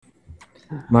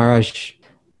Maharaj,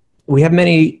 we have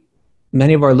many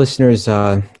of our listeners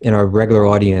in our regular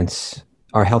audience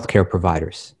are healthcare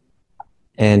providers,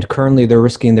 and currently they're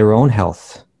risking their own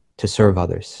health to serve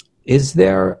others. Is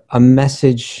there a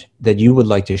message that you would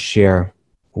like to share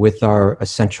with our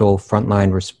essential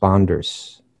frontline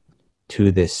responders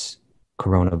to this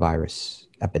coronavirus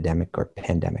epidemic or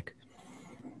pandemic?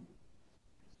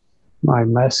 My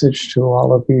message to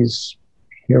all of these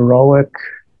heroic,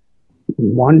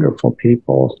 wonderful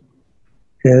people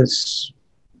is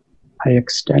I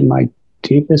extend my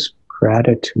deepest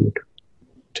gratitude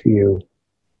to you.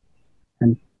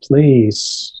 And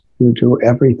please, you do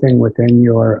everything within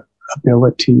your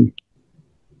ability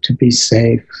to be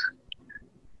safe.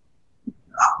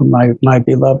 My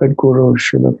beloved Guru,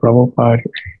 Srila Prabhupada,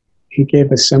 he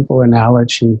gave a simple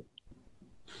analogy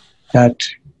that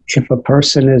if a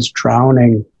person is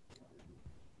drowning,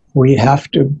 we have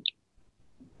to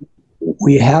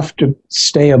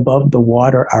stay above the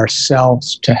water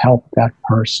ourselves to help that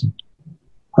person.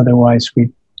 Otherwise,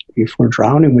 if we're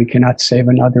drowning, we cannot save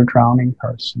another drowning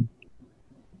person.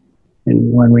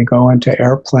 And when we go into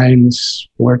airplanes,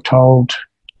 we're told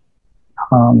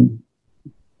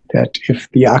that if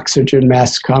the oxygen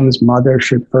mask comes, mother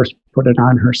should first put it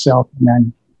on herself and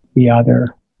then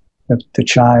the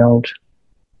child.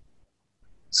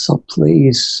 So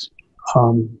please,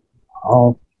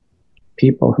 all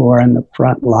people who are in the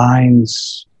front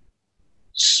lines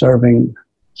serving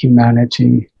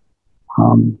humanity,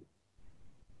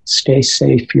 stay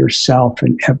safe yourself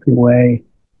in every way,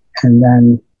 and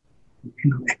then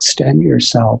extend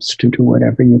yourselves to do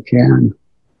whatever you can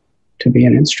to be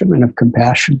an instrument of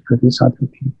compassion for these other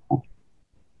people.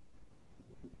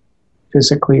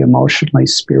 Physically, emotionally,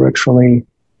 spiritually,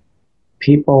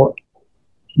 people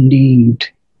need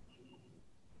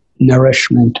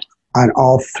nourishment on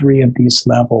all three of these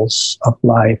levels of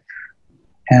life.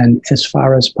 And as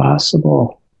far as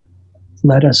possible,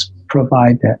 let us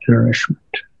provide that nourishment.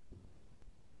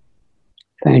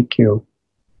 Thank you.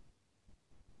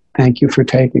 Thank you for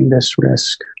taking this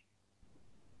risk.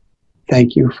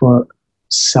 Thank you for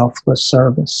selfless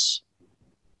service.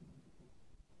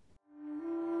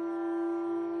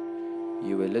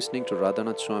 You were listening to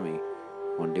Radhanath Swami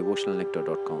on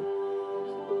devotionalnectar.com.